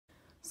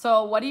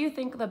So what do you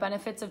think the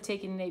benefits of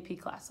taking an AP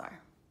class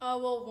are?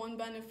 Well, one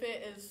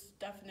benefit is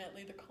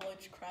definitely the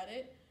college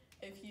credit.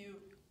 If you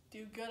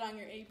do good on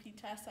your AP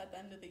test at the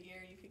end of the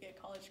year, you could get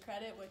college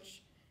credit,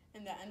 which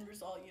in the end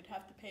result, you'd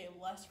have to pay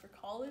less for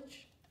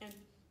college and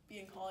be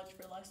in college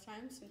for less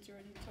time since you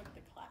already took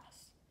the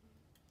class.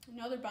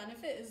 Another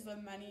benefit is the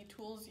many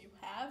tools you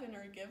have and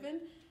are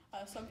given.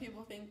 Some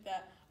people think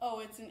that, oh,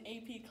 it's an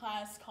AP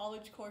class,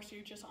 college course,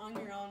 you're just on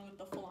your own with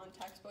the full-on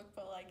textbook,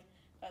 but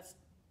that's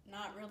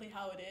not really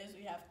how it is.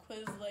 We have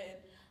Quizlet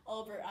and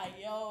Albert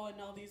IO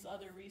and all these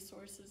other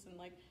resources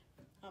and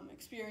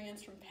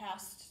experience from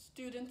past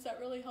students that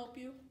really help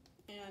you.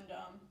 And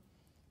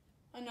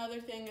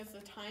another thing is the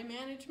time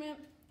management.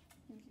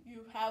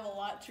 You have a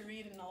lot to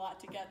read and a lot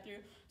to get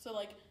through, so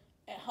it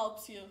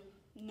helps you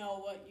know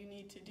what you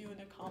need to do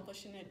and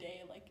accomplish in a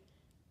day.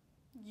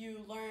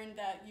 You learn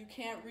that you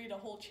can't read a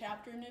whole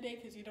chapter in a day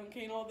because you don't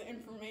gain all the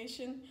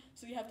information,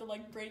 so you have to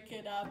break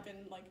it up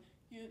and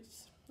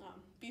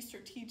be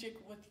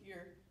strategic with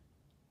your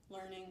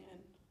learning and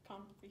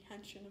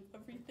comprehension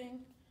of everything.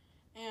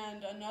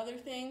 And another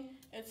thing,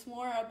 it's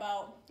more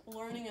about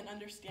learning and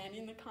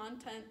understanding the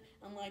content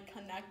and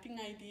connecting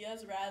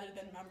ideas rather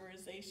than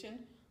memorization,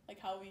 like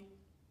how we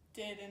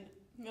did in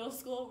middle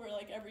school, where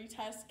every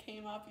test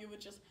came up, you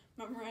would just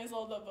memorize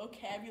all the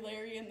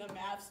vocabulary and the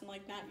maths and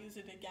not use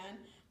it again.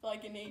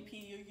 But in AP,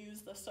 you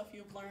use the stuff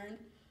you've learned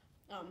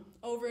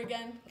over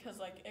again because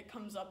it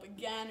comes up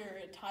again or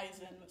it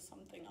ties in with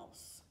something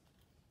else.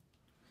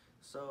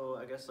 So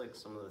I guess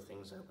some of the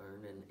things I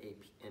learned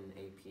in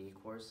AP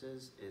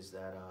courses is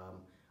that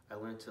I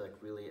learned to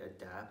really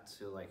adapt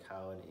to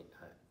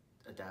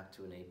adapt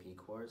to an AP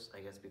course.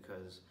 I guess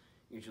because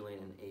usually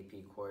in an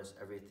AP course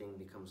everything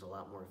becomes a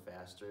lot more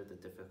faster, the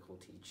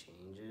difficulty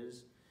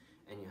changes,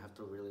 and you have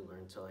to really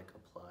learn to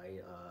apply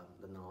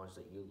the knowledge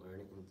that you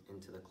learn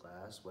into the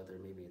class, whether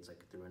maybe it's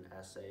through an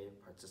essay,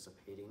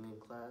 participating in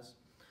class,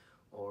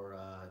 or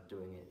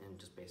doing it in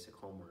just basic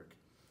homework.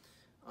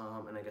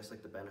 And I guess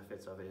the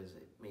benefits of it is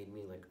it made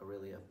me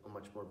a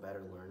much more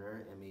better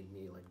learner. It made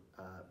me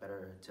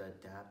better to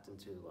adapt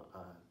into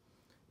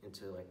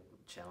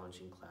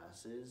challenging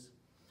classes.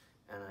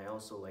 And I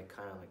also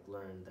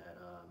learned that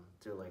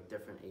through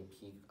different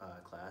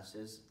AP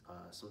classes,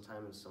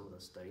 sometimes some of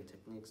the study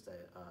techniques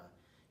that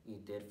you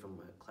did from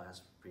a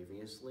class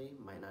previously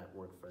might not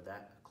work for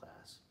that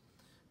class.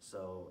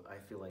 So I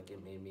feel it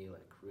made me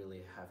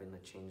really having to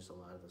change a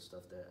lot of the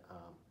stuff that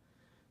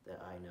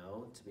I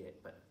know to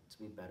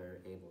be better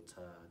able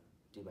to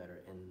do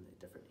better in a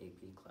different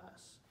AP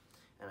class.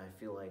 And I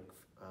feel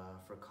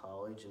for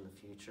college in the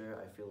future,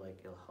 I feel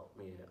it'll help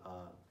me.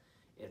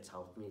 It's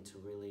helped me to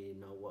really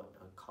know what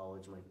a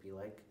college might be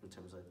like in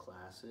terms of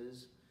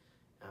classes,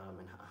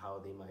 and how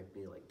they might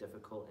be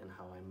difficult, and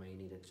how I might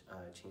need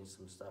to change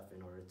some stuff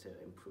in order to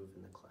improve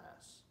in the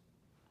class.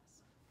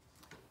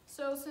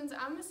 So since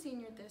I'm a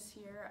senior this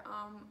year,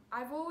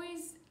 I've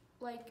always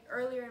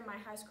earlier in my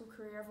high school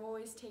career, I've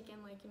always taken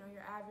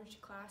your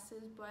average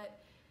classes, but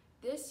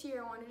this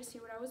year I wanted to see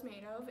what I was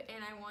made of,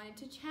 and I wanted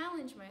to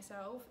challenge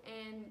myself,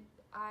 and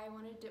I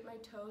wanted to dip my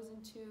toes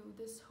into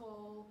this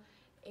whole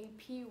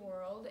AP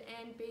world.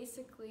 And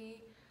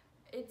basically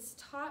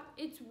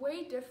it's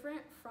way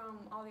different from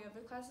all the other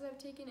classes I've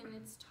taken, and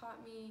it's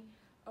taught me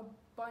a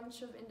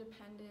bunch of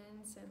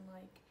independence and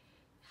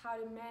how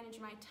to manage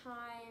my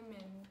time,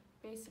 and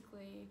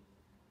basically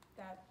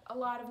that a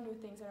lot of new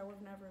things that I would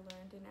have never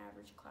learned in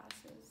average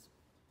classes.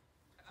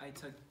 I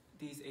took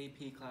these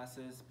AP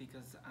classes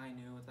because I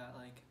knew that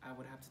I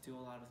would have to do a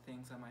lot of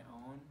things on my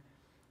own.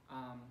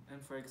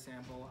 And for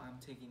example, I'm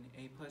taking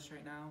APUSH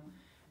right now,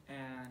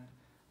 and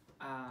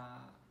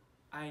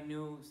I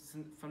knew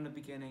from the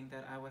beginning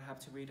that I would have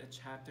to read a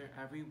chapter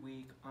every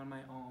week on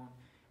my own,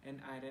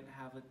 and I didn't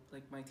have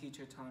my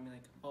teacher telling me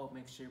oh,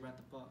 make sure you read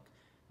the book,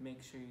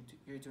 make sure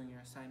you're doing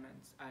your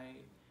assignments.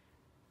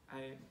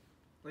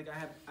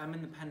 I'm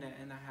independent,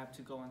 and I have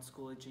to go on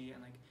Schoology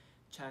and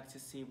check to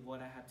see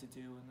what I have to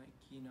do,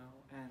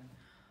 and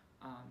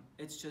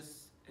it's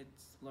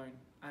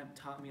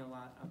taught me a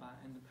lot about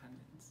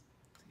independence.